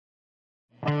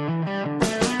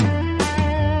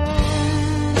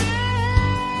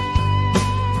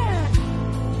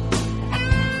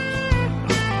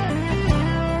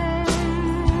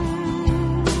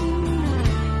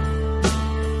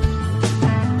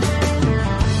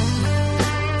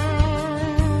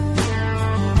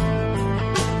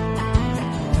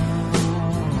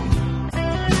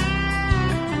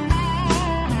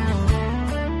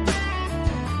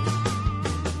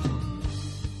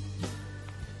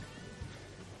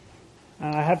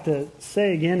I have to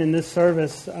say again in this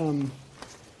service,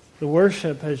 the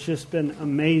worship has just been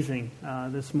amazing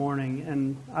this morning.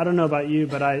 And I don't know about you,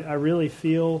 but I really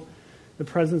feel the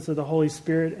presence of the Holy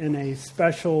Spirit in a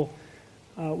special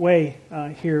way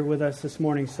here with us this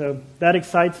morning. So that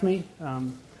excites me.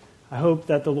 I hope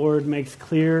that the Lord makes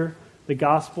clear the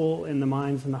gospel in the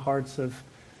minds and the hearts of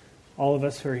all of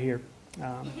us who are here.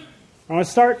 I want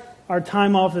to start our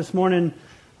time off this morning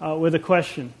with a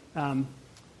question.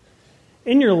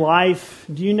 In your life,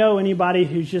 do you know anybody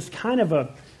who's just kind of a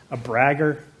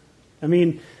bragger? I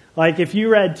mean, like if you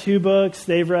read 2 books,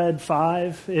 they've read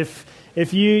 5.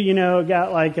 If you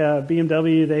got like a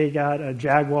BMW, they got a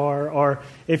Jaguar. Or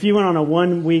if you went on a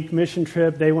 1-week mission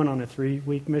trip, they went on a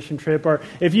 3-week mission trip. Or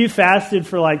if you fasted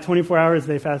for like 24 hours,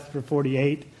 they fasted for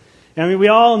 48. I mean, we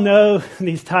all know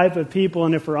these type of people,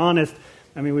 and if we're honest,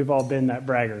 I mean, we've all been that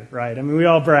bragger, right? I mean, we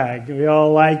all brag. We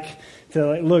all like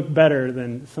to look better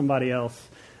than somebody else.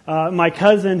 My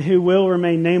cousin, who will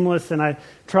remain nameless, and I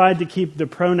tried to keep the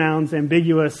pronouns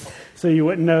ambiguous so you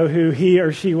wouldn't know who he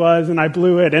or she was, and I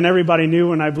blew it, and everybody knew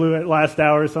when I blew it last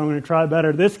hour, so I'm going to try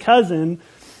better. This cousin,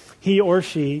 he or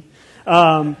she,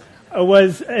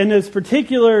 was in this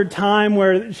particular time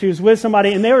where she was with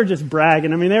somebody, and they were just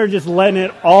bragging. I mean, they were just letting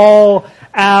it all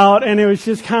out, and it was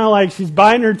just kind of like she's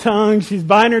biting her tongue, I'm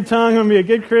going to be a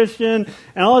good Christian,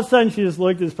 and all of a sudden she just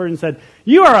looked at this person and said,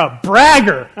 "You are a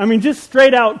bragger." I mean, just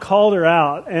straight out called her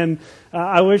out, and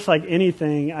I wish like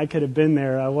anything I could have been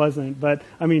there. I wasn't, but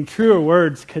I mean, truer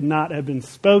words could not have been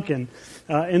spoken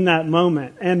in that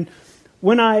moment. And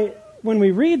when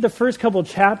we read the first couple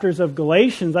chapters of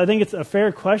Galatians, I think it's a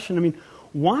fair question. I mean,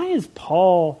 why is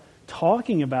Paul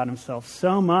talking about himself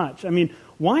so much? I mean,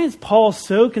 why is Paul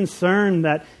so concerned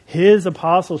that his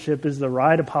apostleship is the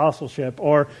right apostleship,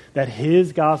 or that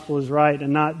his gospel is right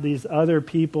and not these other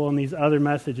people and these other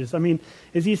messages? I mean,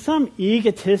 is he some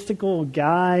egotistical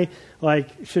guy?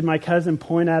 Like, should my cousin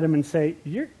point at him and say,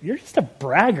 you're just a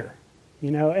bragger,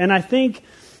 And I think,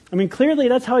 clearly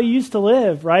that's how he used to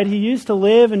live, right? He used to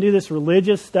live and do this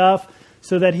religious stuff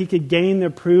so that he could gain the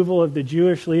approval of the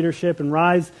Jewish leadership and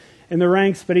rise in the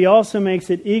ranks. But he also makes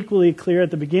it equally clear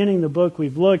at the beginning of the book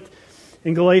we've looked.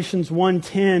 In Galatians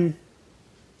 1:10,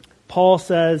 Paul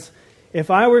says,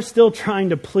 "If I were still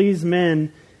trying to please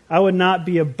men, I would not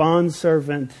be a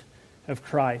bondservant of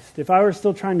Christ." If I were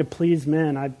still trying to please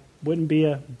men, I wouldn't be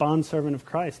a bondservant of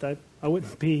Christ. I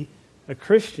wouldn't be a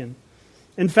Christian.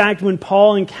 In fact, when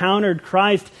Paul encountered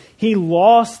Christ, he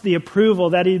lost the approval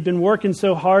that he'd been working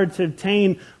so hard to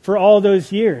obtain for all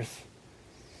those years.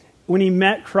 When he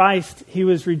met Christ, he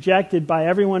was rejected by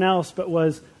everyone else, but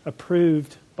was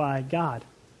approved by God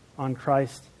on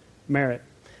Christ's merit.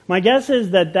 My guess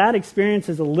is that experience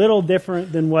is a little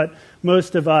different than what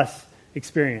most of us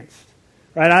experienced.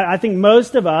 Right? I think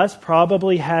most of us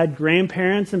probably had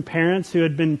grandparents and parents who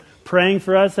had been praying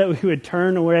for us that we would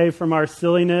turn away from our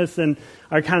silliness and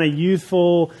our kind of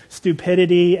youthful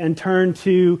stupidity and turn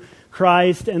to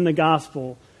Christ and the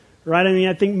gospel. Right?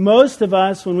 I think most of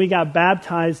us, when we got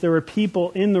baptized, there were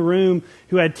people in the room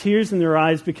who had tears in their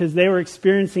eyes because they were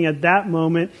experiencing at that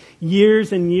moment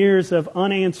years and years of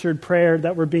unanswered prayer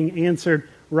that were being answered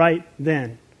right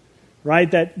then.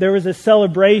 Right? That there was a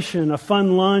celebration, a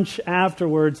fun lunch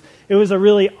afterwards. It was a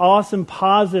really awesome,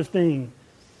 positive thing.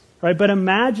 Right? But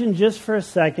imagine just for a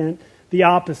second the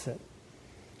opposite.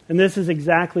 And this is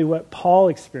exactly what Paul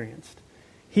experienced.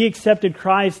 He accepted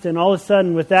Christ, and all of a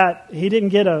sudden with that, he didn't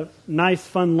get a nice,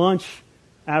 fun lunch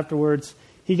afterwards.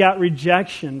 He got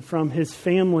rejection from his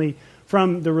family,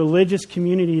 from the religious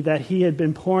community that he had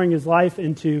been pouring his life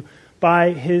into,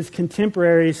 by his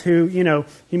contemporaries who,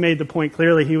 he made the point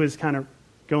clearly he was kind of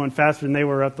going faster than they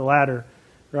were up the ladder,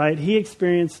 right? He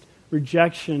experienced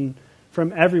rejection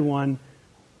from everyone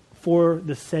for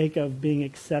the sake of being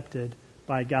accepted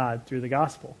by God through the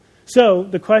gospel. So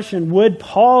the question, would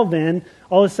Paul then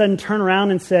all of a sudden turn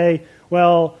around and say,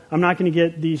 well, I'm not going to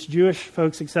get these Jewish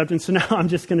folks acceptance, so now I'm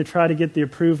just going to try to get the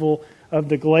approval of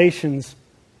the Galatians?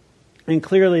 And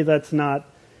clearly that's not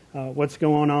what's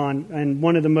going on. And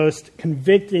one of the most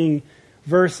convicting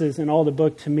verses in all the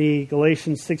book to me,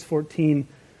 Galatians 6:14,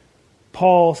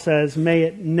 Paul says, "May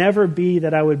it never be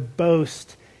that I would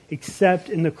boast except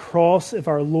in the cross of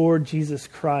our Lord Jesus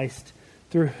Christ,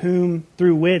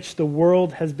 through which the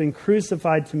world has been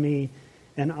crucified to me,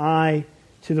 and I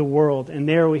to the world." And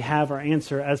there we have our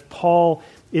answer. As Paul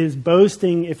is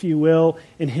boasting, if you will,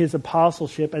 in his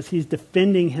apostleship, as he's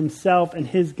defending himself and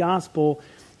his gospel,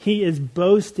 he is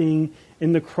boasting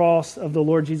in the cross of the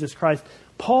Lord Jesus Christ.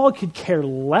 Paul could care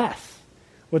less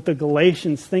what the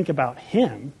Galatians think about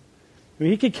him. I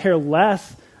mean, he could care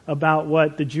less about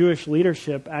what the Jewish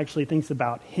leadership actually thinks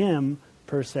about him,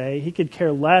 per se. He could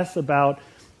care less about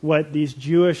what these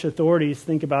Jewish authorities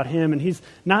think about him. And he's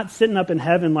not sitting up in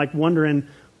heaven like wondering,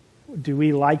 do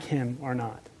we like him or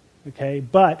not? Okay,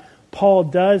 but Paul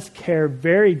does care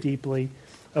very deeply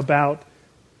about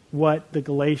what the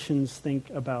Galatians think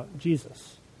about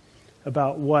Jesus,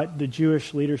 about what the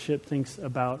Jewish leadership thinks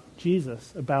about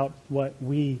Jesus, about what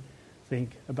we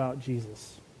think about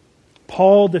Jesus.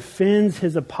 Paul defends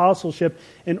his apostleship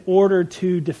in order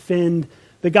to defend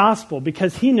the gospel,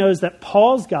 because he knows that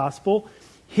Paul's gospel,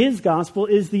 his gospel,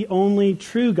 is the only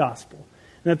true gospel.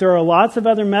 And that there are lots of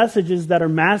other messages that are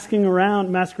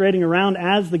masquerading around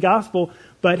as the gospel,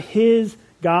 but his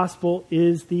gospel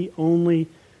is the only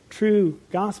true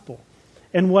gospel.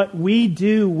 And what we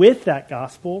do with that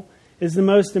gospel is the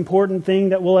most important thing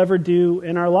that we'll ever do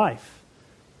in our life.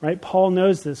 Right? Paul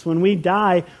knows this. When we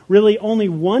die, really only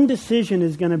one decision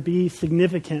is going to be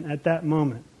significant at that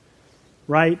moment.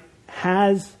 Right?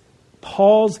 Has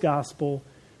Paul's gospel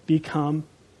become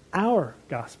our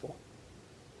gospel?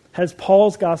 Has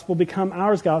Paul's gospel become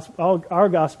our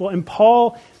gospel? And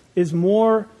Paul is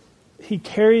more, he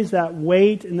carries that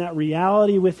weight and that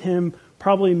reality with him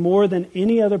probably more than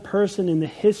any other person in the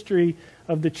history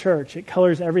of the church. It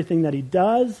colors everything that he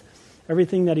does,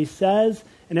 everything that he says,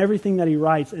 and everything that he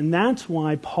writes. And that's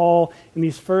why Paul, in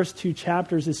these first two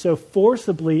chapters, is so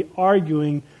forcibly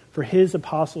arguing for his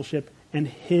apostleship and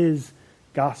his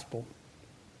gospel.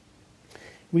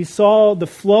 We saw the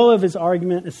flow of his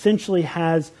argument essentially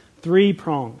has three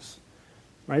prongs.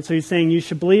 Right? So he's saying, you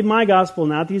should believe my gospel,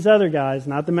 not these other guys,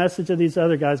 not the message of these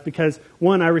other guys, because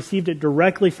one, I received it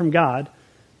directly from God.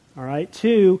 All right.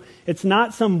 Two, it's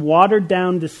not some watered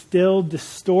down, distilled,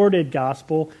 distorted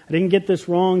gospel. I didn't get this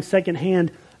wrong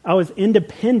secondhand. I was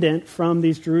independent from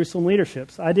these Jerusalem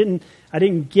leaderships. I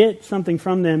didn't get something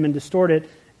from them and distort it.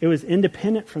 It was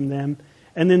independent from them.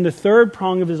 And then the third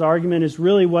prong of his argument is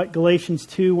really what Galatians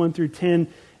 2, 1 through 10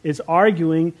 is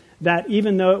arguing, that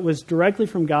even though it was directly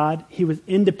from God, he was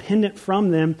independent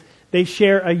from them, they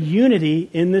share a unity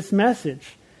in this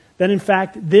message. That in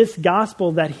fact, this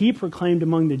gospel that he proclaimed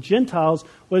among the Gentiles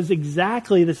was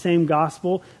exactly the same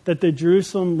gospel that the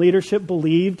Jerusalem leadership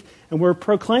believed and were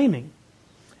proclaiming.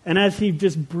 And as he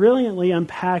just brilliantly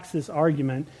unpacks this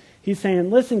argument, he's saying,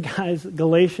 listen guys,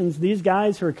 Galatians, these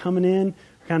guys who are coming in,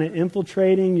 kind of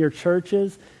infiltrating your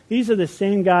churches, these are the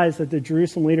same guys that the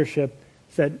Jerusalem leadership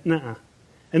said, nuh-uh.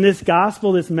 And this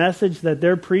gospel, this message that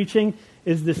they're preaching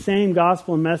is the same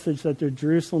gospel and message that the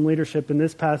Jerusalem leadership in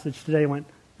this passage today went,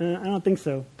 I don't think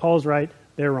so. Paul's right.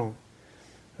 They're wrong.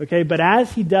 Okay, but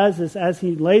as he does this, as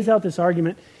he lays out this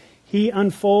argument, he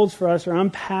unfolds for us or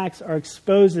unpacks or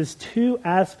exposes two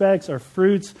aspects or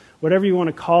fruits, whatever you want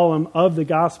to call them, of the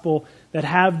gospel that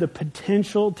have the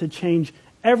potential to change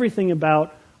everything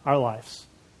about our lives.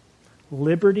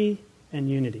 Liberty and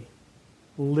unity.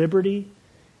 Liberty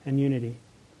and unity.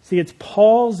 See, it's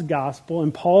Paul's gospel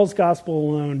and Paul's gospel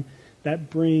alone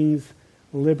that brings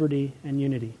liberty and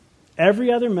unity.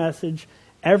 Every other message,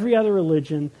 every other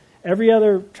religion, every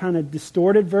other kind of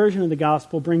distorted version of the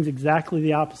gospel brings exactly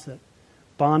the opposite: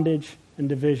 bondage and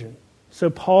division. So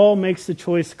Paul makes the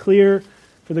choice clear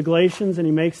for the Galatians, and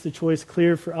he makes the choice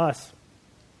clear for us.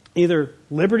 Either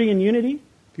liberty and unity,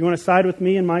 if you want to side with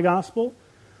me in my gospel,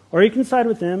 or you can side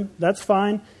with them, that's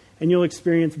fine, and you'll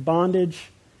experience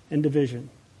bondage and division.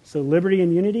 So liberty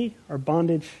and unity, or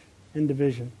bondage and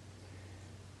division.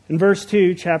 In verse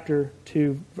 2, chapter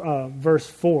 2, verse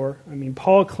 4,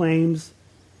 Paul claims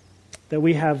that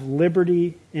we have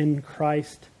liberty in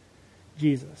Christ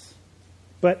Jesus.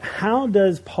 But how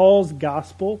does Paul's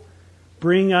gospel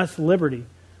bring us liberty?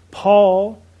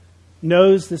 Paul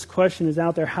knows this question is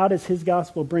out there. How does his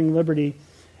gospel bring liberty?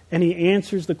 And he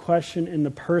answers the question in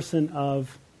the person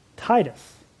of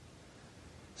Titus.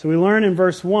 So we learn in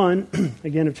verse 1,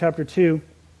 again of chapter 2,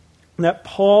 that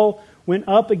Paul went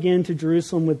up again to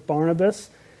Jerusalem with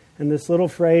Barnabas, and this little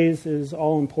phrase is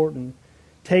all important,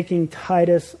 taking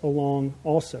Titus along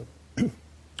also.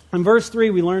 In verse 3,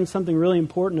 we learn something really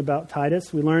important about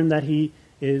Titus. We learn that he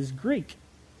is Greek,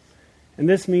 and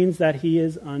this means that he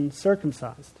is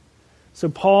uncircumcised. So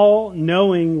Paul,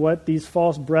 knowing what these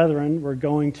false brethren were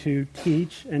going to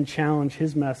teach and challenge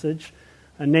his message,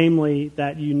 namely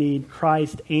that you need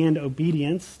Christ and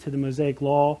obedience to the Mosaic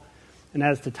law, and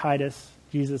as to Titus,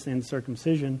 Jesus and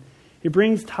circumcision, he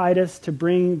brings Titus to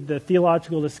bring the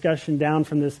theological discussion down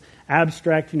from this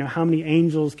abstract, how many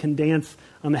angels can dance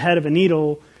on the head of a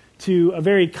needle, to a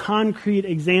very concrete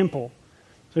example.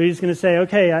 So he's going to say,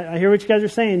 okay, I hear what you guys are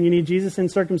saying. You need Jesus and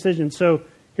circumcision. So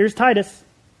here's Titus.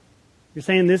 You're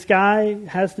saying this guy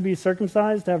has to be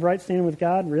circumcised to have right standing with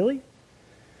God? Really?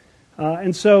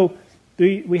 And so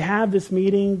we have this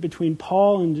meeting between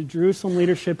Paul and the Jerusalem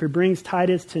leadership who brings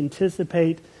Titus to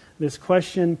anticipate this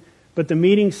question. But the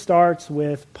meeting starts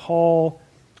with Paul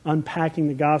unpacking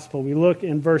the gospel. We look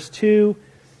in verse 2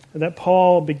 that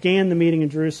Paul began the meeting in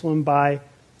Jerusalem by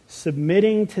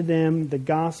submitting to them the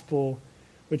gospel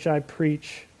which I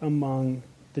preach among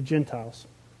the Gentiles.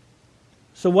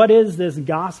 So what is this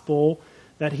gospel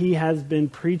that he has been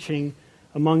preaching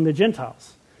among the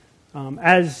Gentiles?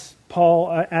 As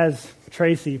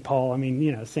Tracy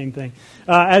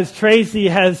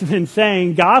has been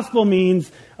saying, gospel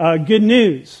means good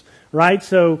news, right?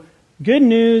 So good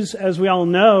news, as we all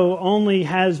know, only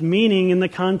has meaning in the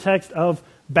context of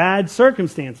bad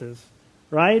circumstances,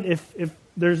 right? If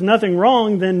there's nothing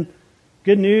wrong, then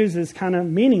good news is kind of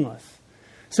meaningless.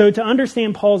 So to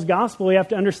understand Paul's gospel, we have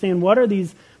to understand what are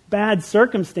these bad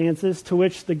circumstances to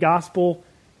which the gospel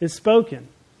is spoken.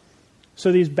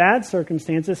 So these bad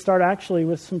circumstances start actually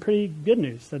with some pretty good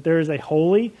news, that there is a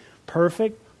holy,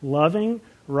 perfect, loving,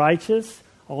 righteous,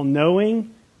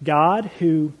 all-knowing God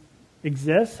who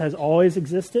exists, has always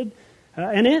existed,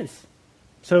 and is.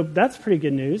 So that's pretty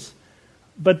good news.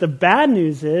 But the bad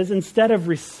news is, instead of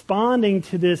responding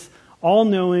to this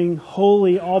all-knowing,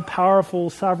 holy, all-powerful,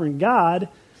 sovereign God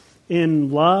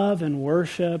in love and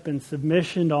worship and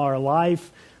submission to our life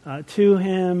to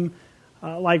Him,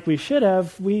 like we should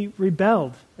have, we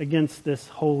rebelled against this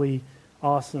holy,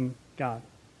 awesome God.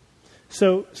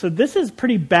 So this is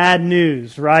pretty bad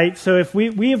news, right? So if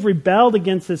we have rebelled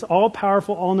against this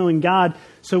all-powerful, all-knowing God,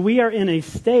 so we are in a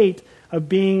state of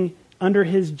being under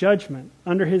His judgment,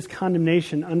 under His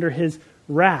condemnation, under His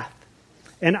wrath.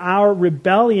 And our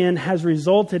rebellion has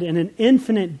resulted in an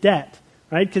infinite debt,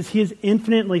 right? Because He is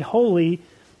infinitely holy,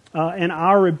 and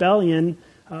our rebellion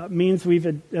means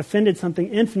we've offended something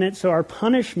infinite. So our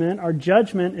punishment, our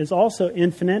judgment is also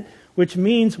infinite, which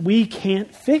means we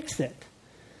can't fix it.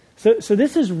 So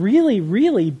this is really,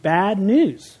 really bad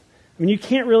news. I mean, you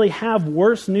can't really have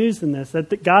worse news than this,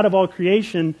 that the God of all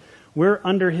creation, we're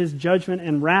under His judgment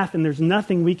and wrath, and there's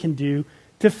nothing we can do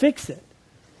to fix it.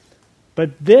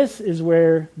 But this is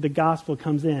where the gospel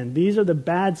comes in. These are the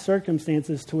bad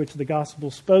circumstances to which the gospel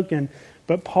is spoken,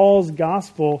 but Paul's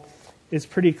gospel is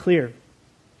pretty clear.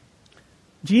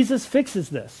 Jesus fixes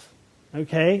this,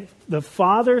 okay? The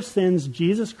Father sends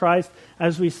Jesus Christ,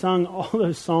 as we sung all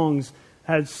those songs,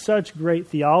 had such great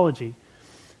theology,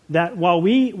 that while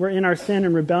we were in our sin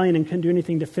and rebellion and couldn't do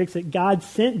anything to fix it, God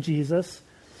sent Jesus.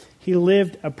 He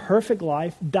lived a perfect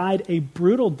life, died a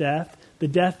brutal death, the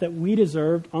death that we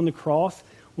deserved on the cross,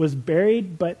 was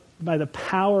buried, but by the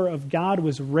power of God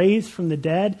was raised from the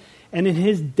dead. And in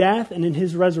His death and in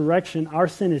His resurrection, our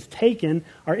sin is taken,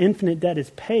 our infinite debt is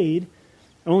paid.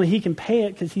 Only He can pay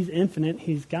it because He's infinite,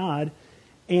 He's God.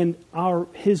 And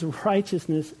His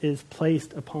righteousness is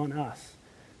placed upon us.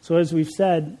 So as we've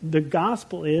said, the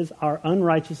gospel is our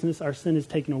unrighteousness, our sin is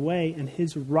taken away, and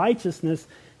His righteousness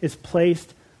is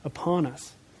placed upon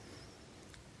us.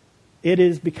 It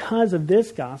is because of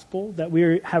this gospel that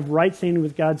we have right standing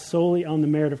with God solely on the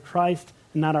merit of Christ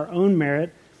and not our own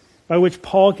merit, by which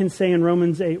Paul can say in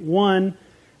Romans 8:1,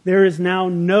 there is now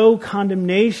no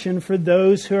condemnation for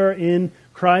those who are in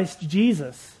Christ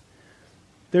Jesus.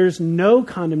 There's no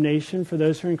condemnation for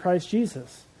those who are in Christ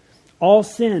Jesus. All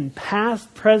sin,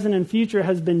 past, present, and future,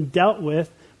 has been dealt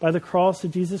with by the cross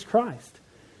of Jesus Christ.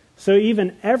 So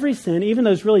even every sin, even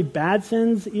those really bad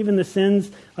sins, even the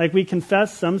sins, like we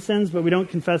confess some sins, but we don't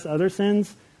confess other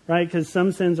sins, right? Because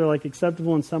some sins are like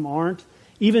acceptable and some aren't.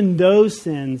 Even those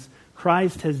sins,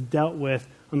 Christ has dealt with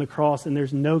on the cross, and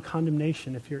there's no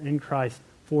condemnation if you're in Christ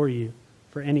for you,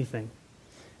 for anything.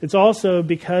 It's also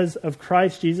because of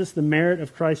Christ Jesus, the merit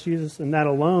of Christ Jesus, and that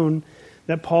alone,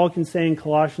 that Paul can say in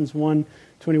Colossians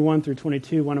 1:21 through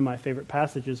 22, one of my favorite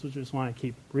passages, which is why I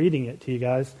keep reading it to you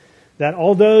guys, that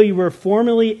although you were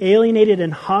formerly alienated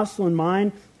and hostile in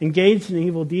mind, engaged in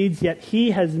evil deeds, yet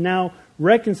He has now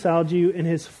reconciled you in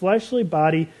His fleshly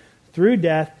body through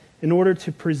death in order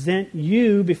to present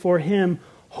you before Him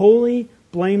holy,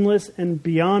 blameless, and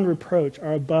beyond reproach,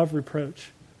 or above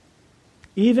reproach.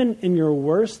 Even in your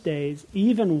worst days,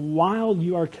 even while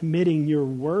you are committing your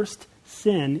worst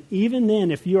sin, even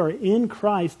then, if you are in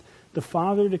Christ, the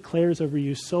Father declares over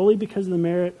you, solely because of the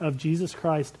merit of Jesus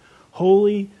Christ,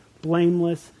 holy,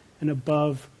 blameless, and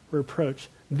above reproach.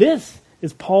 This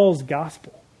is Paul's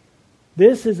gospel.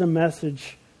 This is a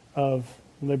message of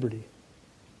liberty.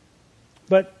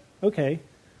 But, okay,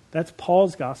 that's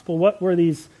Paul's gospel. What were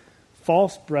these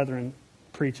false brethren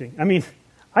preaching? I mean,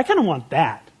 I kind of want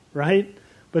that, right?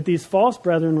 But these false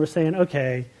brethren were saying,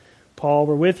 okay, Paul,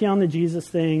 we're with you on the Jesus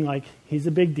thing. Like, he's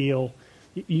a big deal.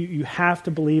 You have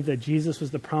to believe that Jesus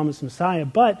was the promised Messiah,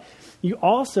 but you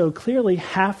also clearly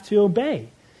have to obey.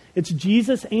 It's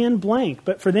Jesus and blank,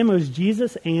 but for them it was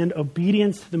Jesus and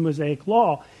obedience to the Mosaic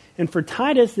law. And for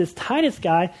Titus, this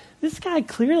guy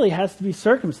clearly has to be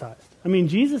circumcised. I mean,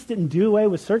 Jesus didn't do away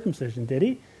with circumcision, did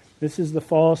he? This is the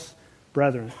false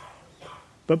brethren.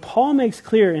 But Paul makes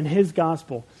clear in his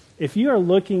gospel, if you are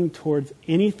looking towards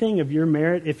anything of your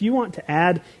merit, if you want to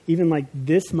add even like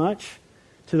this much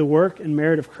to the work and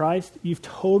merit of Christ, you've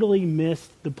totally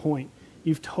missed the point.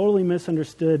 You've totally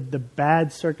misunderstood the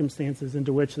bad circumstances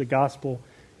into which the gospel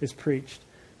is preached.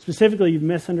 Specifically, you've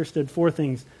misunderstood 4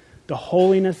 things. The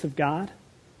holiness of God.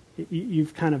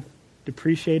 You've kind of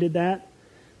depreciated that.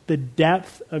 The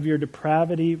depth of your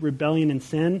depravity, rebellion, and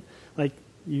sin. Like,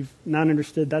 you've not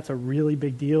understood that's a really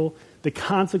big deal. The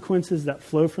consequences that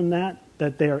flow from that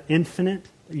they are infinite,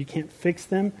 that you can't fix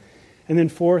them. And then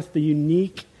 4th, the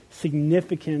unique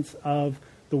significance of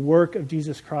the work of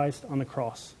Jesus Christ on the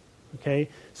cross. Okay?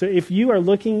 So if you are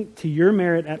looking to your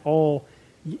merit at all,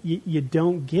 you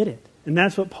don't get it. And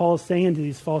that's what Paul is saying to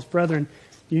these false brethren.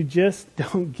 You just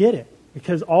don't get it.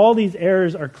 Because all these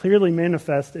errors are clearly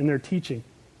manifest in their teaching.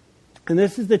 And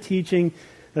this is the teaching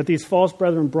that these false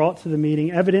brethren brought to the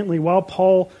meeting. Evidently, while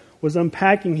Paul was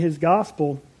unpacking his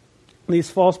gospel, these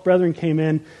false brethren came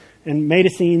in and made a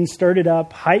scene, stirred it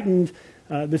up, heightened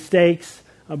the stakes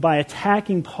by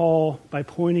attacking Paul by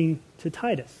pointing to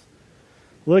Titus.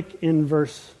 Look in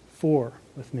verse 4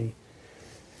 with me.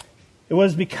 It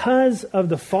was because of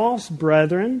the false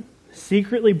brethren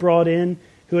secretly brought in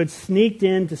who had sneaked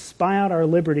in to spy out our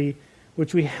liberty,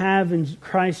 which we have in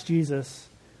Christ Jesus,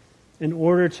 in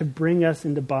order to bring us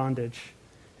into bondage.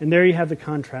 And there you have the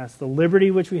contrast. The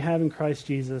liberty which we have in Christ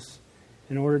Jesus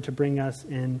in order to bring us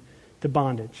into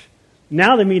bondage.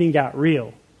 Now the meeting got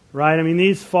real. Right? I mean,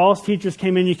 these false teachers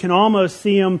came in. You can almost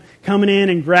see them coming in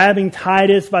and grabbing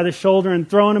Titus by the shoulder and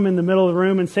throwing him in the middle of the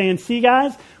room and saying, see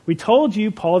guys, we told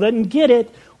you, Paul doesn't get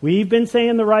it. We've been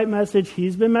saying the right message.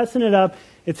 He's been messing it up.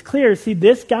 It's clear. See,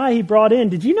 this guy he brought in,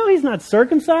 did you know he's not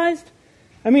circumcised?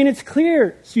 I mean, it's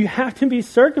clear. So you have to be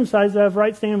circumcised to have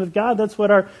right standing with God. That's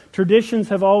what our traditions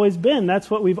have always been. That's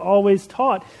what we've always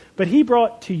taught. But he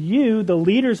brought to you, the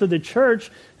leaders of the church,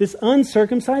 this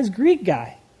uncircumcised Greek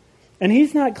guy. And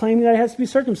he's not claiming that he has to be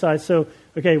circumcised. So,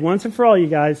 okay, once and for all, you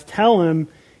guys, tell him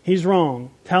he's wrong.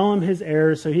 Tell him his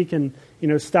errors so he can,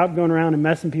 stop going around and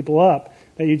messing people up.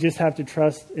 That you just have to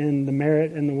trust in the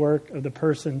merit and the work of the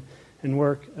person and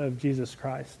work of Jesus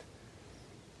Christ.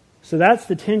 So that's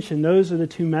the tension. Those are the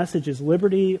 2 messages,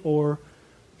 liberty or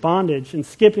bondage. And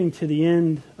skipping to the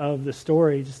end of the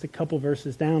story, just a couple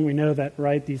verses down, we know that,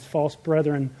 right, these false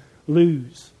brethren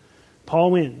lose. Paul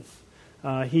wins.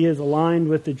 He is aligned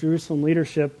with the Jerusalem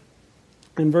leadership.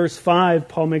 In verse 5,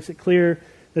 Paul makes it clear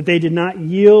that they did not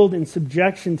yield in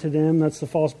subjection to them, that's the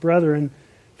false brethren,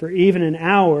 for even an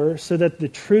hour, so that the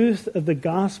truth of the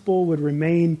gospel would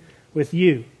remain with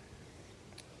you.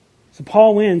 So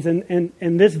Paul wins, and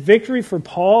this victory for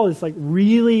Paul is like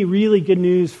really, really good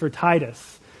news for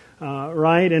Titus.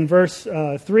 Right? In verse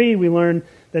 3, we learn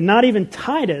that not even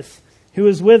Titus, who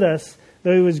was with us,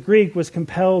 though he was Greek, was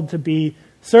compelled to be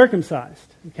circumcised.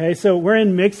 Okay, so we're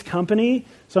in mixed company,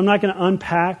 so I'm not going to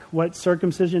unpack what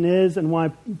circumcision is and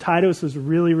why Titus was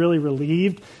really, really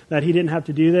relieved that he didn't have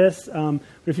to do this. But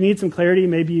if you need some clarity,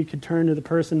 maybe you could turn to the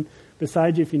person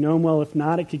beside you if you know him well. If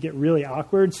not, it could get really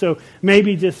awkward. So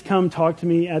maybe just come talk to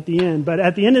me at the end. But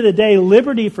at the end of the day,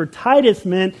 liberty for Titus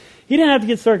meant he didn't have to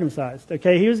get circumcised.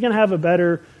 Okay, he was going to have a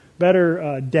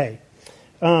better day.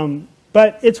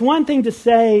 But it's one thing to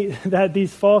say that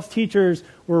these false teachers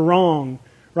were wrong,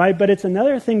 right? But it's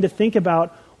another thing to think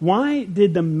about, why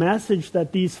did the message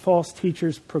that these false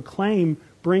teachers proclaim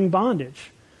bring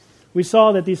bondage? We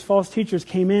saw that these false teachers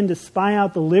came in to spy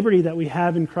out the liberty that we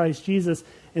have in Christ Jesus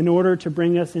in order to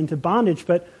bring us into bondage.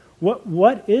 But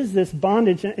what is this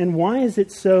bondage, and why is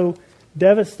it so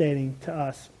devastating to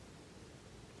us?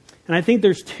 And I think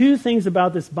there's 2 things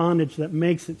about this bondage that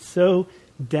makes it so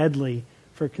deadly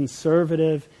for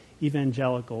conservative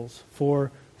evangelicals,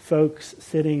 for folks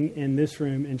sitting in this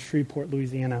room in Shreveport,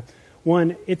 Louisiana.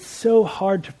 One, it's so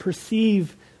hard to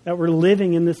perceive that we're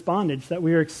living in this bondage, that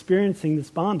we are experiencing this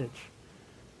bondage.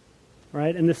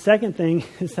 Right? And the second thing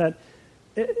is that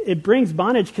it brings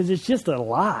bondage because it's just a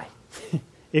lie.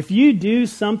 If you do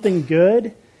something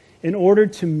good in order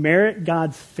to merit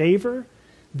God's favor,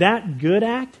 that good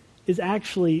act is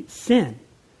actually sin.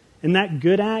 And that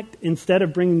good act, instead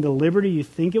of bringing the liberty you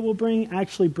think it will bring,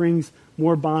 actually brings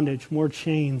more bondage, more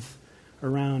chains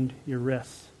around your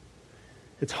wrists.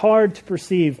 It's hard to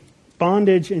perceive,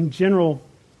 bondage in general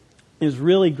is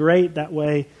really great that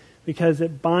way because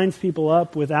it binds people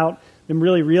up without them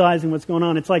really realizing what's going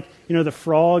on. It's like, the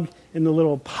frog in the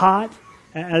little pot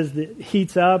as it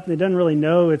heats up. It doesn't really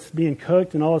know it's being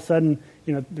cooked, and all of a sudden,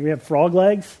 we have frog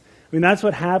legs. I mean, that's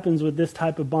what happens with this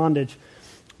type of bondage.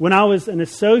 When I was an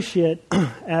associate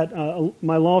at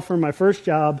my law firm, my first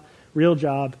job, real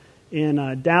job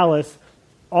in Dallas,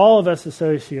 all of us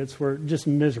associates were just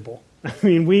miserable. I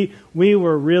mean, we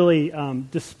were really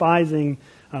despising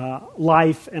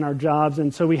life and our jobs,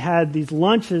 and so we had these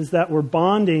lunches that were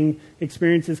bonding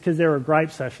experiences because they were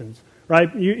gripe sessions,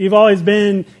 right? You've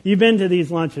been to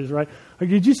these lunches, right? Like,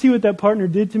 did you see what that partner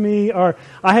did to me? Or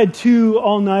I had 2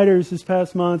 all-nighters this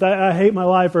past month. I hate my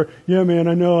life. Or, yeah, man,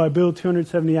 I know I billed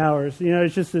 270 hours.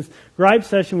 It's just this gripe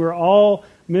session. We're all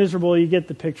miserable. You get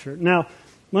the picture. Now,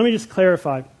 let me just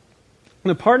clarify.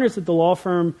 The partners at the law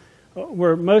firm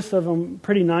were, most of them,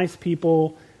 pretty nice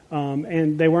people,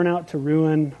 and they weren't out to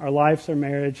ruin our lives or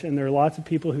marriage, and there were lots of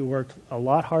people who worked a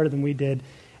lot harder than we did.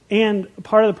 And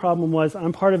part of the problem was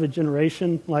I'm part of a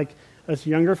generation, like us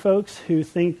younger folks, who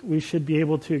think we should be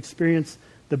able to experience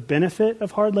the benefit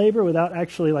of hard labor without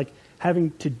actually,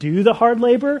 having to do the hard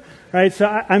labor, right? So,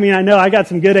 I know I got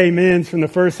some good amens from the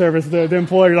first service. The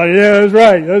employer like, yeah,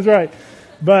 that was right.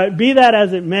 But be that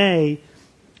as it may,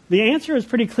 the answer is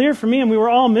pretty clear for me, and we were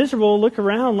all miserable. Look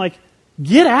around,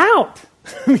 get out.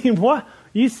 What?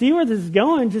 You see where this is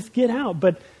going, just get out.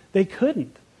 But they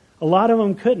couldn't. A lot of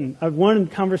them couldn't. One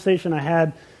conversation I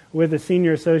had with a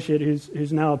senior associate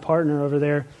who's now a partner over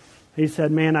there, he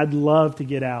said, man, I'd love to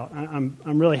get out. I'm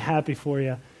really happy for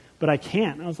you, but I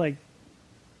can't. I was like,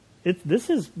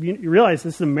 you realize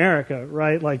this is America,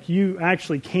 right? You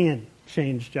actually can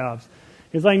change jobs.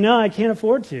 He's like, no, I can't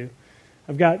afford to.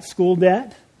 I've got school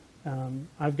debt.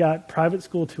 I've got private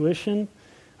school tuition.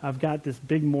 I've got this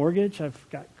big mortgage. I've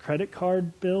got credit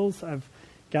card bills. I've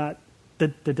got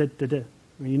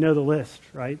you know the list,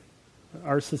 right?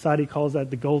 Our society calls that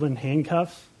the golden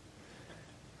handcuffs,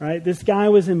 right? This guy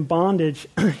was in bondage.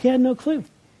 He had no clue.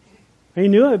 He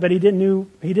knew it, but he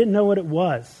didn't know what it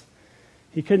was.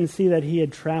 He couldn't see that he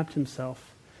had trapped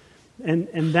himself.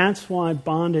 And that's why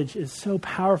bondage is so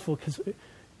powerful, because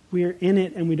we are in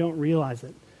it and we don't realize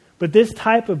it. But this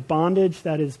type of bondage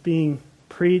that is being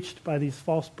preached by these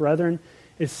false brethren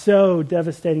is so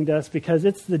devastating to us because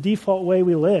it's the default way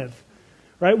we live.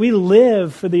 Right? We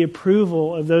live for the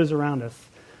approval of those around us.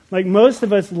 Most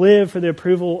of us live for the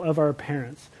approval of our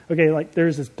parents. Okay,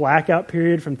 there's this blackout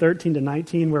period from 13 to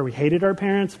 19 where we hated our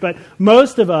parents, but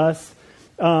most of us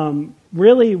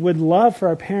really would love for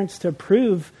our parents to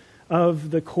approve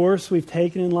of the course we've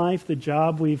taken in life, the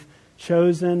job we've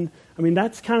chosen.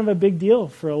 That's kind of a big deal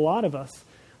for a lot of us.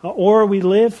 Or we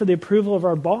live for the approval of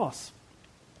our boss.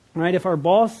 Right? If our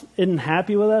boss isn't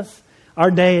happy with us,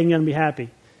 our day ain't going to be happy.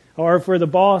 Or if we're the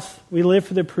boss, we live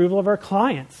for the approval of our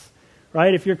clients,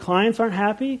 right? If your clients aren't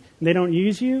happy, and they don't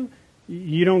use you,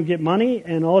 you don't get money,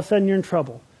 and all of a sudden you're in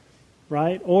trouble,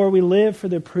 right? Or we live for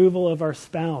the approval of our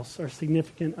spouse, our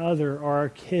significant other, or our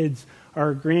kids,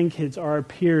 our grandkids, or our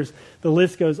peers. The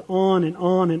list goes on and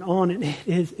on and on, and it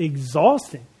is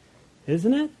exhausting,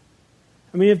 isn't it?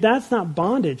 If that's not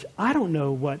bondage, I don't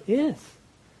know what is.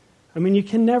 You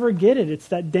can never get it. It's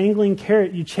that dangling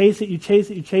carrot. You chase it, you chase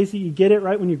it, you chase it. You get it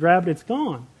right when you grab it, it's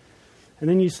gone. And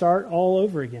then you start all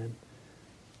over again.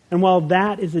 And while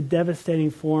that is a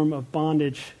devastating form of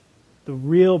bondage, the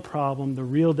real problem, the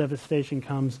real devastation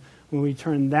comes when we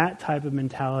turn that type of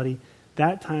mentality,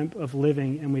 that type of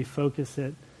living, and we focus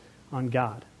it on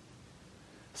God.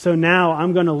 So now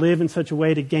I'm going to live in such a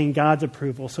way to gain God's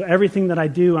approval. So everything that I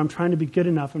do, I'm trying to be good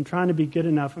enough. I'm trying to be good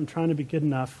enough. I'm trying to be good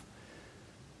enough.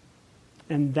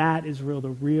 And that is where the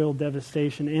real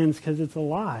devastation ends, because it's a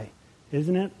lie,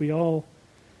 isn't it? We all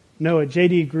know it.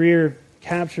 J.D. Greer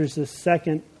captures this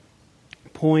second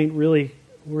point really,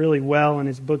 really well in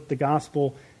his book, The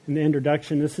Gospel, in the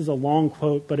introduction. This is a long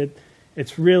quote, but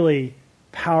it's really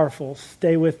powerful.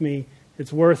 Stay with me.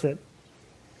 It's worth it.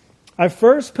 I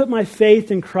first put my faith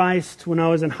in Christ when I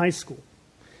was in high school.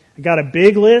 I got a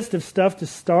big list of stuff to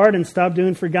start and stop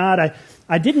doing for God.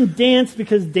 I didn't dance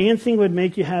because dancing would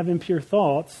make you have impure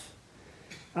thoughts.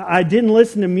 I didn't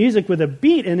listen to music with a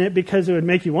beat in it because it would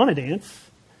make you want to dance.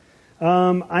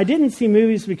 I didn't see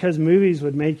movies because movies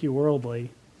would make you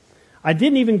worldly. I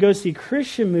didn't even go see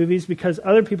Christian movies because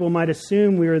other people might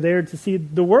assume we were there to see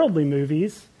the worldly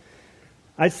movies.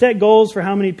 I set goals for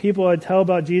how many people I'd tell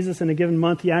about Jesus in a given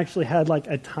month. He actually had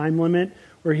a time limit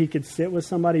where he could sit with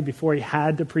somebody before he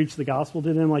had to preach the gospel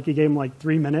to them. He gave them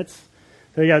 3 minutes.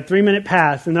 So you got a 3-minute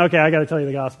pass, and okay, I got to tell you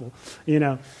the gospel.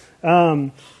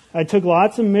 I took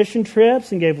lots of mission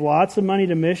trips and gave lots of money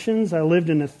to missions. I lived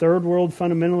in a third world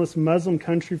fundamentalist Muslim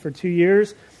country for 2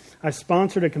 years. I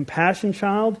sponsored a compassion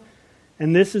child.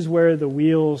 And this is where the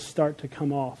wheels start to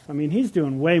come off. I mean, he's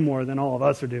doing way more than all of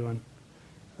us are doing.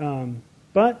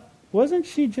 But wasn't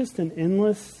she just an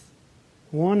endless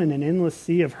one in an endless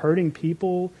sea of hurting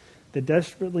people that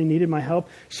desperately needed my help?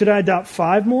 Should I adopt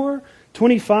 5 more?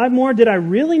 25 more? Did I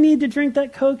really need to drink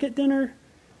that Coke at dinner?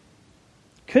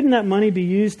 Couldn't that money be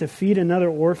used to feed another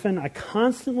orphan? I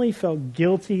constantly felt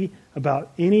guilty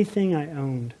about anything I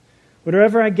owned.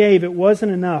 Whatever I gave, it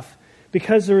wasn't enough,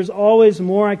 because there was always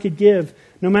more I could give.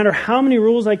 No matter how many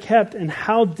rules I kept and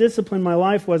how disciplined my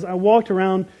life was, I walked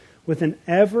around with an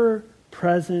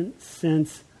ever-present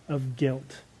sense of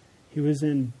guilt. He was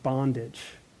in bondage.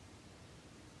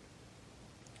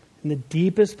 In the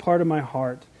deepest part of my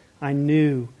heart, I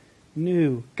knew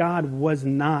God was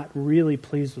not really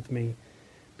pleased with me,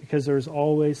 because there was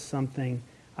always something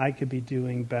I could be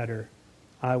doing better.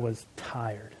 I was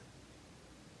tired.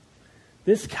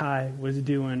 This guy was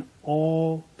doing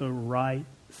all the right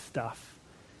stuff.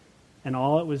 And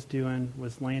all it was doing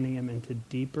was landing him into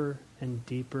deeper and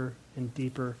deeper and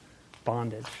deeper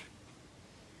bondage.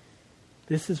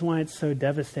 This is why it's so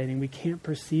devastating. We can't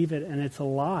perceive it, and it's a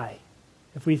lie.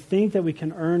 If we think that we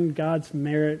can earn God's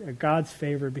merit or God's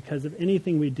favor because of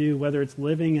anything we do, whether it's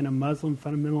living in a Muslim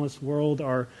fundamentalist world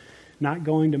or not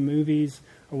going to movies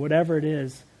or whatever it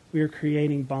is, we are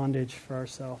creating bondage for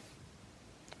ourselves.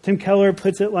 Tim Keller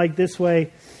puts it like this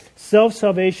way: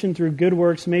 self-salvation through good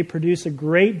works may produce a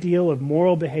great deal of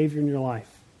moral behavior in your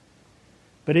life.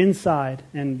 But inside,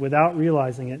 and without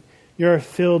realizing it, you are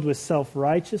filled with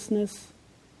self-righteousness,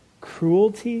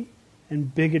 cruelty,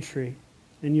 and bigotry.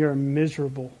 And you're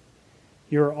miserable.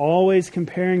 You're always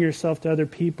comparing yourself to other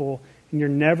people, and you're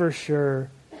never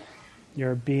sure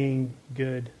you're being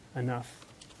good enough.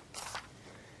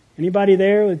 Anybody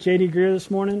there with J.D. Greer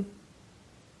this morning?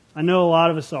 I know a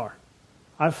lot of us are.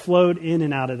 I've flowed in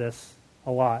and out of this a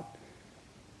lot.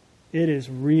 It is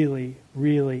really,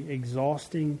 really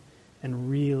exhausting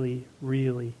and really,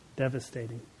 really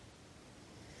devastating.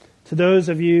 To those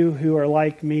of you who are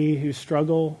like me, who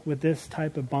struggle with this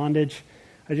type of bondage,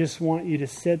 I just want you to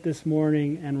sit this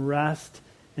morning and rest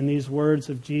in these words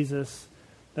of Jesus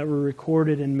that were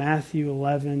recorded in Matthew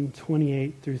 11,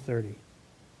 28 through 30.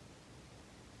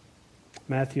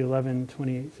 Matthew 11,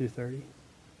 28 through 30.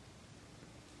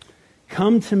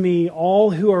 Come to me,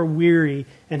 all who are weary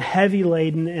and heavy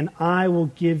laden, and I will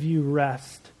give you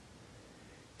rest.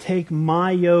 Take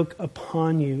my yoke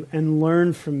upon you and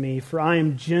learn from me, for I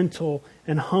am gentle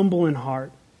and humble in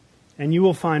heart, and you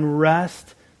will find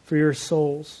rest for your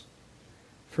souls.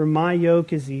 For my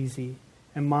yoke is easy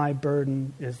and my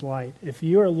burden is light. If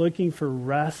you are looking for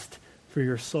rest for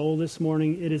your soul this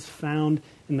morning, it is found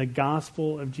in the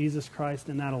gospel of Jesus Christ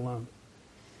and that alone.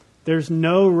 There's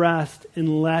no rest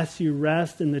unless you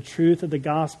rest in the truth of the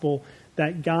gospel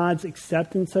that God's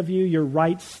acceptance of you, your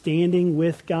right standing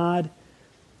with God,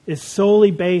 is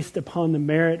solely based upon the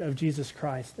merit of Jesus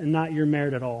Christ and not your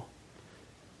merit at all.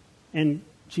 And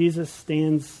Jesus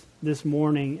stands this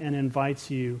morning and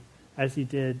invites you, as he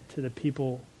did to the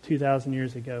people 2,000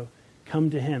 years ago,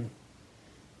 come to him,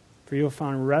 for you'll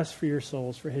find rest for your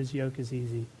souls, for his yoke is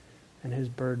easy and his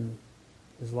burden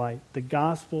is light. The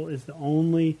gospel is the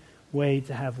only way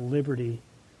to have liberty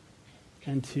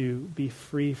and to be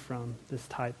free from this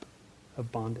type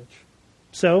of bondage.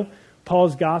 So,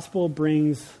 Paul's gospel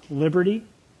brings liberty,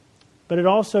 but it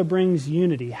also brings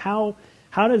unity. How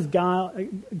does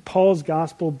Paul's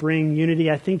gospel bring unity?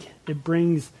 I think it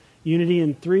brings unity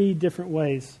in 3 different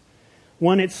ways.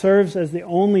 One, it serves as the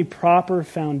only proper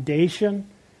foundation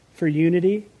for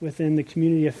unity within the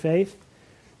community of faith.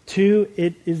 2,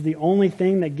 it is the only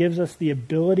thing that gives us the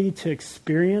ability to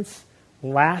experience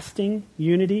lasting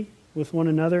unity with one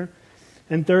another.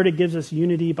 And 3rd, it gives us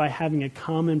unity by having a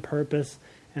common purpose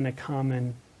and a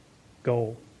common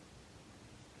goal.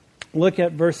 Look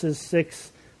at verses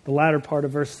 6, the latter part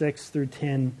of verse 6 through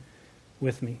 10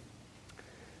 with me.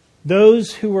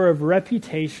 Those who were of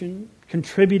reputation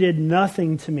contributed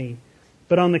nothing to me,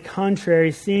 but on the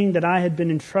contrary, seeing that I had been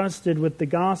entrusted with the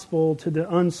gospel to the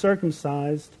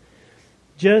uncircumcised,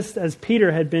 just as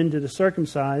Peter had been to the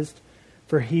circumcised,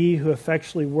 for he who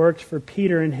effectually worked for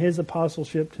Peter in his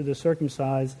apostleship to the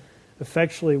circumcised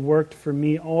effectually worked for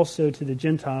me also to the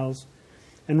Gentiles.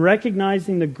 And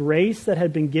recognizing the grace that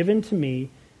had been given to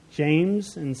me,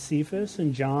 James and Cephas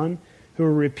and John, who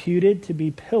were reputed to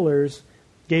be pillars,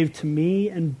 gave to me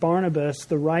and Barnabas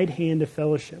the right hand of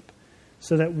fellowship,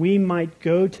 so that we might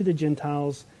go to the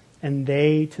Gentiles and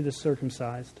they to the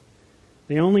circumcised.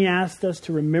 They only asked us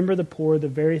to remember the poor, the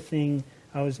very thing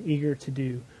I was eager to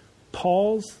do.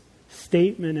 Paul's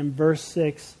statement in verse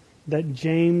 6 that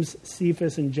James,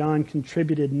 Cephas, and John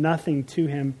contributed nothing to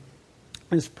him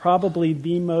is probably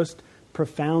the most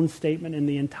profound statement in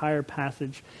the entire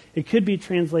passage. It could be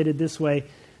translated this way: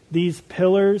 these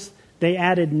pillars, they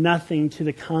added nothing to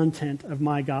the content of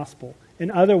my gospel. In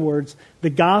other words,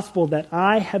 the gospel that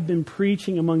I have been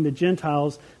preaching among the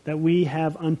Gentiles that we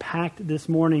have unpacked this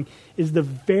morning is the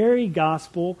very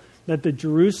gospel that the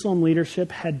Jerusalem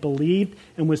leadership had believed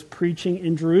and was preaching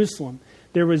in Jerusalem.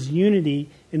 There was unity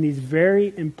in these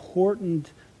very important,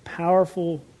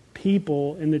 powerful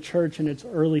people in the church in its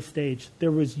early stage. There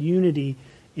was unity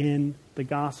in the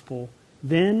gospel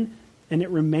then, and it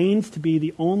remains to be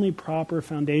the only proper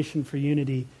foundation for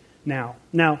unity now.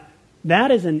 Now,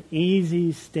 that is an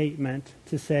easy statement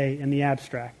to say in the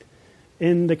abstract.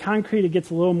 In the concrete, it gets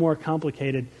a little more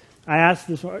complicated. I asked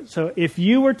this, so if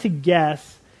you were to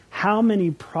guess how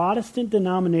many Protestant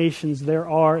denominations there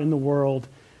are in the world,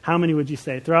 how many would you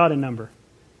say? Throw out a number.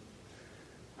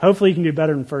 Hopefully you can do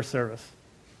better than first service.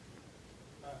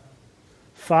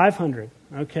 500.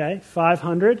 Okay,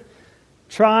 500.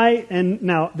 Try, and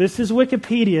now this is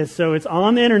Wikipedia, so it's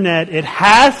on the internet. It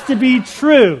has to be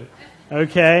true.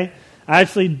 Okay? I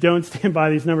actually don't stand by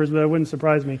these numbers, but it wouldn't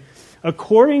surprise me.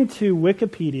 According to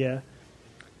Wikipedia,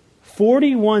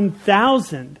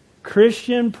 41,000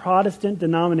 Christian Protestant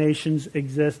denominations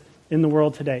exist in the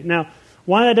world today. Now,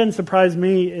 why that doesn't surprise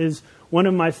me is one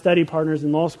of my study partners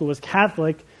in law school was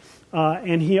Catholic,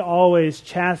 and he always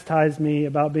chastised me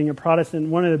about being a Protestant.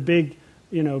 One of the big,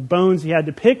 bones he had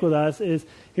to pick with us is,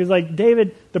 he was like,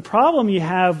 David, the problem you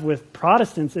have with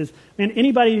Protestants is,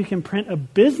 anybody who can print a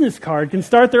business card can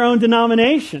start their own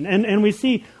denomination. And we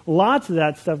see lots of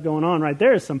that stuff going on right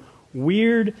there. Some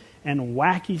weird and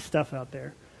wacky stuff out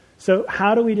there. So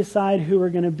how do we decide who we're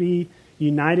going to be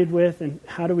united with, and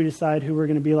how do we decide who we're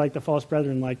going to be like the false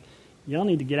brethren? Like, y'all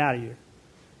need to get out of here.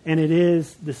 And it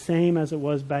is the same as it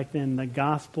was back then, the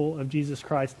gospel of Jesus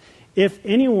Christ. If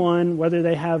anyone, whether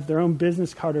they have their own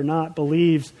business card or not,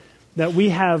 believes that we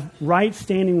have right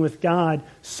standing with God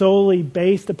solely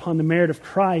based upon the merit of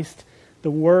Christ,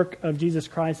 the work of Jesus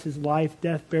Christ, his life,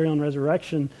 death, burial, and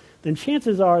resurrection, then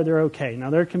chances are they're okay. Now,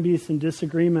 there can be some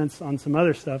disagreements on some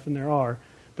other stuff, and there are.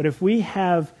 But if we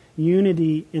have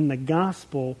unity in the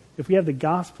gospel, if we have the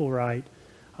gospel right,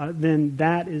 then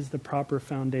that is the proper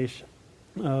foundation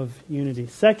of unity.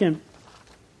 Second,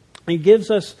 it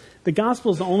gives us, the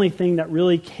gospel is the only thing that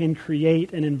really can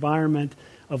create an environment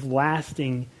of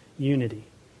lasting unity.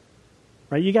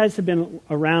 Right? You guys have been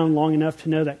around long enough to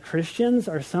know that Christians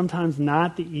are sometimes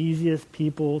not the easiest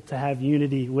people to have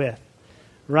unity with.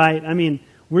 Right?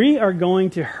 We are going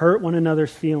to hurt one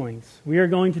another's feelings. We are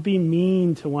going to be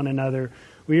mean to one another.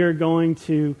 We are going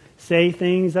to say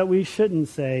things that we shouldn't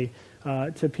say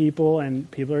to people, and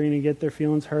people are going to get their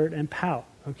feelings hurt and pout.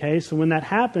 Okay, so when that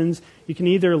happens, you can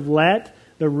either let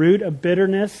the root of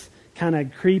bitterness kind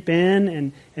of creep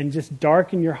in and just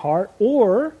darken your heart,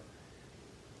 or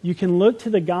you can look to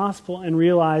the gospel and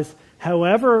realize,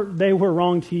 however they were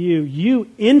wrong to you, you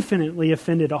infinitely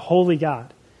offended a holy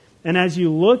God. And as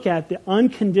you look at the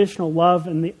unconditional love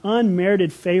and the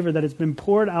unmerited favor that has been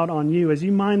poured out on you, as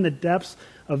you mind the depths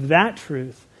of that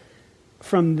truth,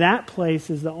 from that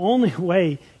place is the only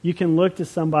way you can look to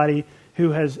somebody who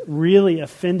has really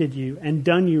offended you and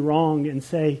done you wrong and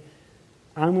say,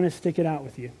 I'm going to stick it out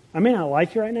with you. I may not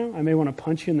like you right now. I may want to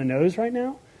punch you in the nose right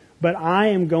now, but I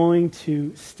am going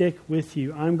to stick with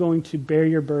you. I'm going to bear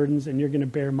your burdens and you're going to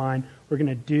bear mine. We're going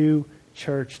to do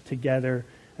church together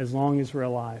as long as we're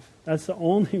alive. That's the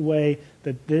only way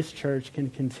that this church can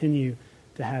continue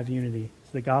to have unity.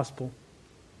 It's the gospel.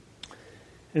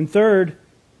 And third,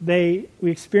 we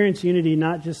experience unity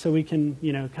not just so we can,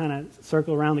 kind of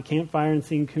circle around the campfire and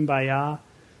sing Kumbaya,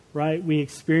 right? We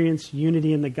experience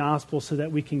unity in the gospel so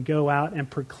that we can go out and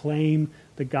proclaim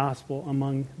the gospel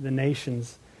among the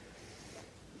nations.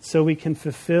 So we can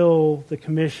fulfill the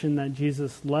commission that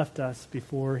Jesus left us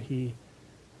before he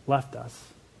left us.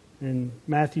 In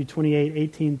Matthew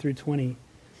 28:18 through 20,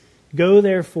 go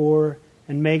therefore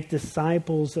and make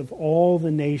disciples of all the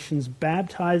nations,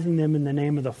 baptizing them in the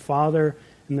name of the Father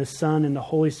and the Son and the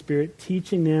Holy Spirit,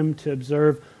 teaching them to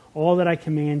observe all that I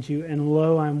command you, and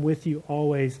lo, I'm with you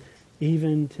always,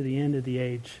 even to the end of the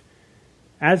age.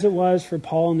 As it was for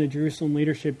Paul and the Jerusalem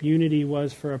leadership, unity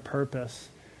was for a purpose,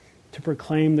 to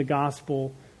proclaim the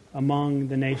gospel among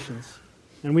the nations.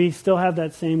 And we still have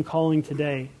that same calling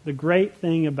today. The great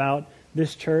thing about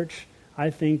this church, I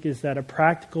think, is that a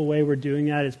practical way we're doing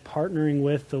that is partnering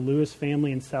with the Lewis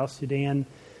family in South Sudan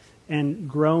and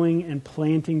growing and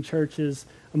planting churches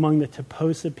among the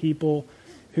Toposa people,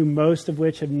 who most of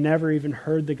which have never even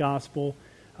heard the gospel,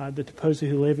 the Toposa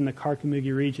who live in the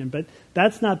Karkamugi region. But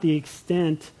that's not the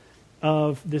extent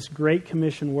of this Great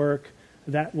Commission work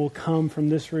that will come from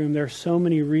this room. There are so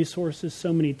many resources,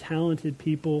 so many talented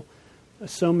people,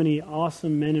 so many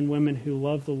awesome men and women who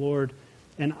love the Lord.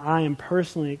 And I am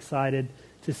personally excited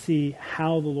to see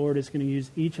how the Lord is going to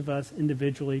use each of us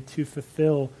individually to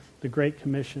fulfill the Great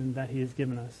Commission that He has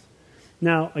given us.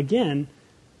 Now, again,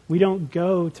 we don't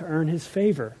go to earn His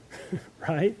favor,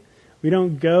 right? We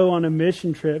don't go on a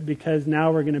mission trip because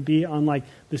now we're going to be on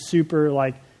the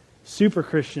super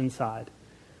Christian side.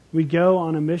 We go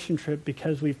on a mission trip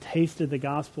because we've tasted the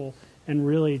gospel and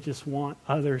really just want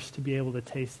others to be able to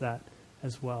taste that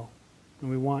as well.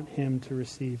 And we want Him to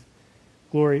receive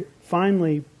glory.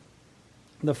 Finally,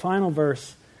 the final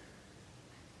verse,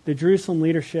 the Jerusalem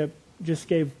leadership just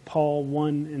gave Paul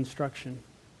one instruction: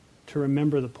 to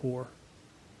remember the poor.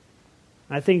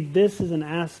 I think this is an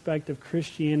aspect of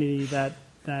Christianity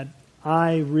that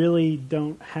I really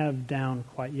don't have down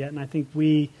quite yet. And I think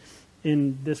we,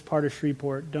 in this part of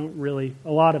Shreveport, don't really,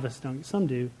 a lot of us don't. Some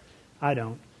do. I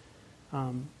don't.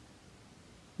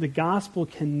 The gospel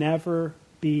can never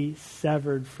be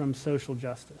severed from social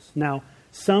justice. Now,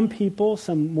 some people,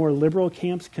 some more liberal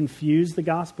camps, confuse the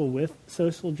gospel with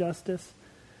social justice,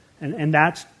 and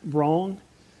that's wrong.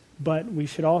 But we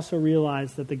should also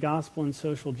realize that the gospel and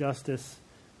social justice,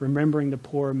 remembering the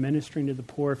poor, ministering to the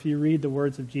poor, if you read the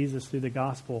words of Jesus through the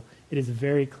gospel, it is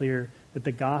very clear that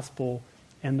the gospel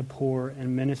and the poor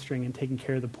and ministering and taking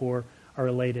care of the poor are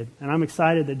related. And I'm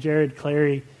excited that Jared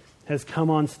Clary has come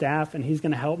on staff, and he's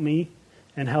going to help me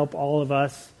and help all of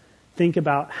us think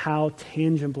about how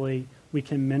tangibly we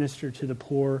can minister to the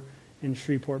poor in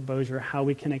Shreveport-Bossier, how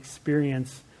we can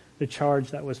experience the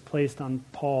charge that was placed on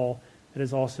Paul that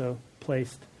is also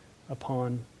placed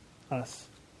upon us.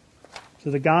 So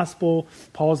the gospel,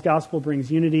 Paul's gospel, brings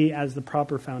unity as the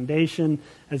proper foundation,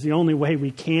 as the only way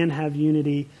we can have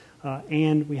unity,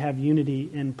 and we have unity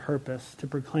in purpose, to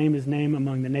proclaim His name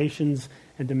among the nations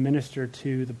and to minister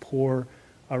to the poor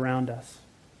around us.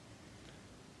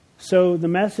 So the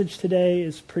message today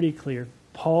is pretty clear.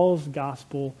 Paul's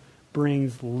gospel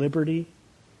brings liberty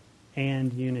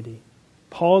and unity.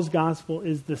 Paul's gospel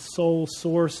is the sole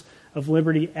source of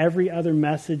liberty. Every other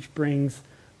message brings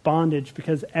bondage,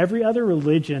 because every other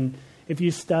religion, if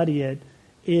you study it,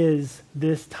 is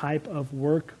this type of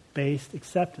work-based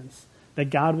acceptance. That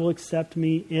God will accept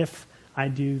me if I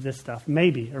do this stuff.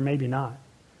 Maybe or maybe not.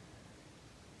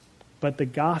 But the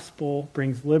gospel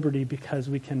brings liberty because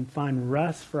we can find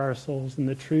rest for our souls in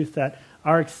the truth that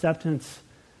our acceptance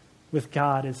with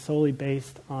God is solely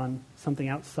based on something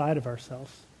outside of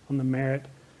ourselves, on the merit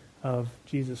of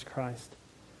Jesus Christ.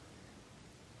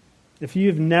 If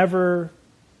you've never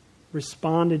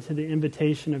responded to the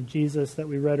invitation of Jesus that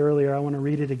we read earlier, I want to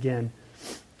read it again.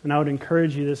 And I would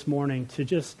encourage you this morning to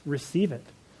just receive it.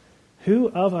 Who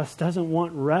of us doesn't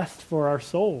want rest for our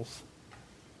souls?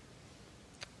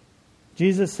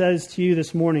 Jesus says to you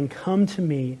this morning, "Come to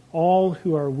me, all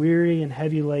who are weary and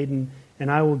heavy laden,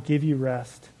 and I will give you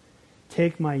rest.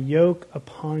 Take my yoke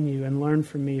upon you and learn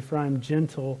from me, for I am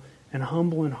gentle and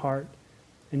humble in heart,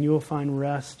 and you will find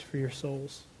rest for your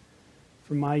souls.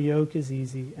 For my yoke is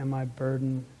easy and my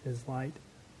burden is light."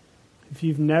 If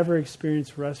you've never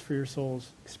experienced rest for your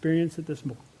souls, experience it this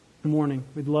morning.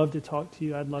 We'd love to talk to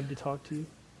you. I'd love to talk to you.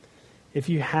 If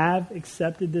you have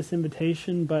accepted this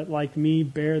invitation, but like me,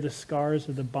 bear the scars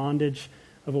of the bondage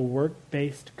of a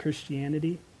work-based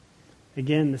Christianity,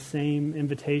 again, the same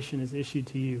invitation is issued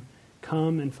to you.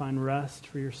 Come and find rest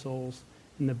for your souls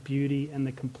in the beauty and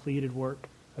the completed work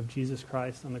of Jesus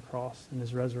Christ on the cross and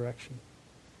His resurrection.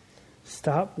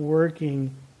 Stop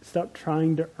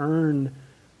trying to earn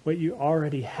what you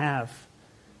already have.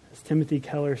 As Timothy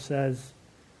Keller says,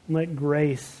 let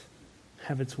grace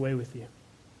have its way with you.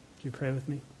 Would you pray with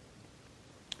me?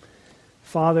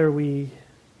 Father,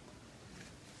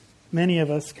 many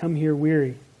of us come here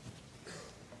weary.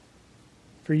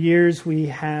 For years we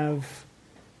have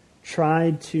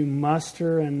tried to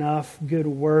muster enough good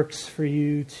works for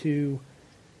you to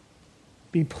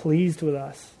be pleased with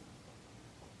us.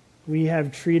 We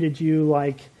have treated you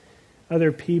like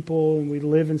other people, and we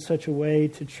live in such a way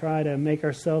to try to make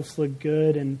ourselves look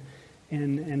good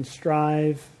and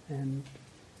strive and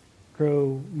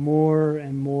grow more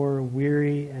and more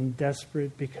weary and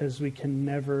desperate because we can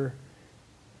never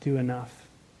do enough.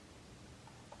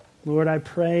 Lord, I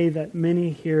pray that many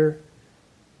here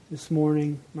this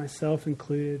morning, myself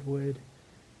included, would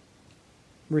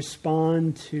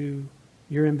respond to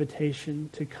your invitation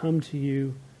to come to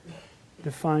you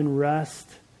to find rest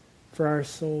for our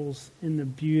souls in the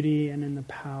beauty and in the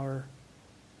power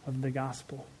of the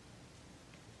gospel.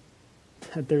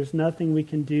 That there's nothing we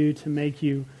can do to make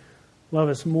you love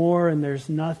us more, and there's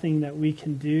nothing that we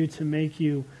can do to make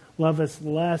you love us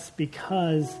less,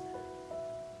 because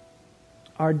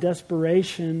our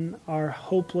desperation, our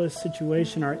hopeless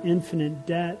situation, our infinite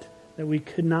debt that we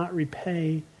could not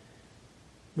repay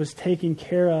was taken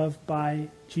care of by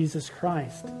Jesus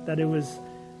Christ. That it was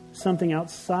something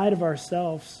outside of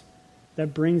ourselves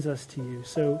that brings us to you.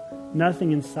 So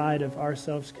nothing inside of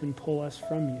ourselves can pull us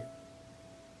from you.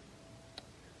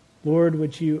 Lord,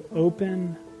 would you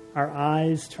open our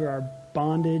eyes to our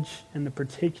bondage and the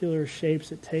particular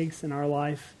shapes it takes in our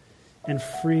life and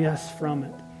free us from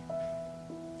it.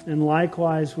 And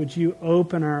likewise, would you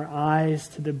open our eyes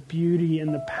to the beauty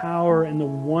and the power and the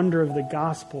wonder of the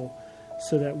gospel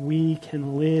so that we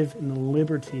can live in the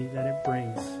liberty that it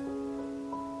brings.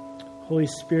 Holy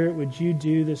Spirit, would you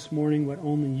do this morning what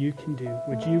only you can do?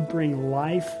 Would you bring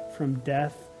life from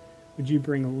death? Would you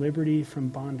bring liberty from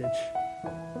bondage?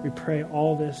 We pray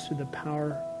all this through the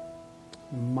power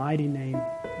and mighty name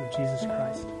of Jesus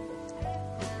Christ.